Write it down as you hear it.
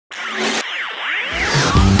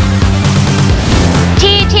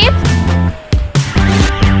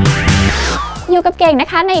เก่งน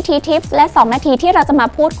ะคะใน T-Tips และ2 นาทีที่เราจะมา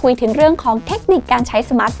พูดคุยถึงเรื่องของเทคนิคการใช้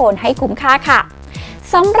สมาร์ทโฟนให้คุ้มค่าค่ะ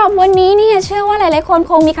สำหรับวันนี้เนี่ยเชื่อว่าหลายๆคน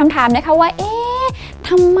คงมีคำถามนะคะว่า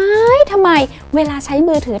ทำไมเวลาใช้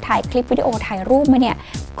มือถือถ่ายคลิปวิดีโอถ่ายรูปมาเนี่ย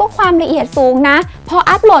ก็ความละเอียดสูงนะพอ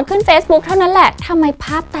อัปโหลดขึ้น Facebook เท่านั้นแหละทำไมภ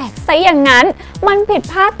าพแตกซะอย่างนั้นมันผิด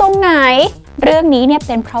พลาดตรงไหนเรื่องนี้เนี่ยเ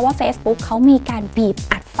ป็นเพราะว่า Facebook เขามีการบีบ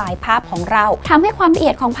อัดไฟล์ภาพของเราทำให้ความละเอี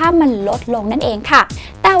ยดของภาพมันลดลงนั่นเองค่ะ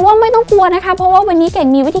แต่ว่าไม่ต้องกลัวนะคะเพราะว่าวันนี้เก่ง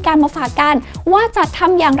มีวิธีการมาฝากกันว่าจะท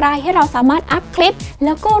ำอย่างไรให้เราสามารถอัพคลิปแ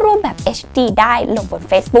ล้วก็รูปแบบ HD ได้ลงบน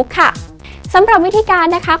Facebook ค่ะสำหรับวิธีการ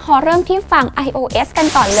นะคะขอเริ่มที่ฝั่ง iOS กัน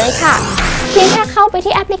ก่อนเลยค่ะเพียงแค่เข้าไป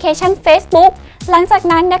ที่แอปพลิเคชัน Facebook หลังจาก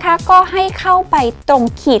นั้นนะคะก็ให้เข้าไปตรง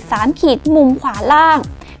ขีด3ขีดมุมขวาล่าง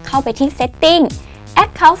เข้าไปที่ Setting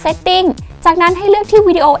Account Setting จากนั้นให้เลือกที่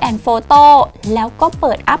Video and Photo แล้วก็เ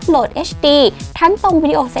ปิด Upload HD ทั้งตรง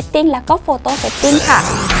Video Setting แล้วก็ Photo Setting ค่ะ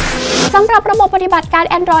สำหรับระบบปฏิบัติการ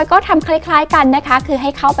Android ก็ทำคล้ายๆกันนะคะคือให้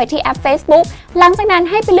เข้าไปที่แอป Facebook หลังจากนั้น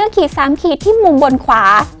ให้ไปเลือกขีด3ขีดที่มุมบนขวา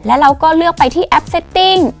และเราก็เลือกไปที่แอป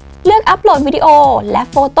Setting เลือก Upload Video และ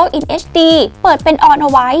Photo in HD เปิดเป็น On เอ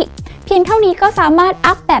าไว้เพียงเท่านี้ก็สามารถ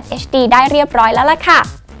อัพแบบ HD ได้เรียบร้อยแล้วล่ะค่ะ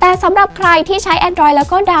แต่สำหรับใครที่ใช้ Android แล้ว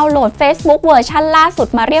ก็ดาวน์โหลด Facebook เวอร์ชันล่าสุด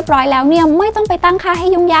มาเรียบร้อยแล้วเนี่ยไม่ต้องไปตั้งค่าให้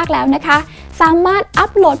ยุ่งยากแล้วนะคะสามารถอั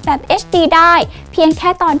ปโหลดแบบ HD ได้เพียงแค่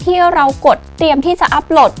ตอนที่เรากดเตรียมที่จะอัป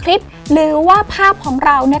โหลดคลิปหรือว่าภาพของเ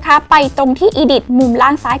รานะคะไปตรงที่ Edit มุมล่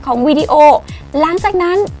างซ้ายของวิดีโอหลังจาก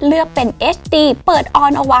นั้นเลือกเป็น HD เปิด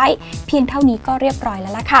On เอาไว้เพียงเท่านี้ก็เรียบร้อยแล้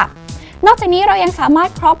วล่ะค่ะนอกจากนี้เรายังสามารถ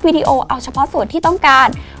ครอปวิดีโอเอาเฉพาะส่วนที่ต้องการ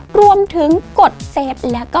รวมถึงกดเซฟ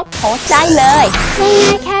แล้วก็โพสต์ได้เลยง่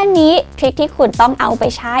ายๆแค่นี้ทริคที่คุณต้องเอาไป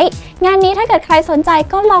ใช้งานนี้ถ้าเกิดใครสนใจ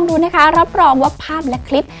ก็ลองดูนะคะรับรองว่าภาพและค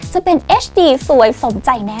ลิปจะเป็น HD สวยสมใจ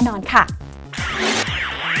แน่นอนค่ะ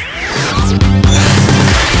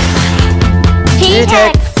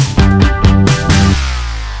T-Tech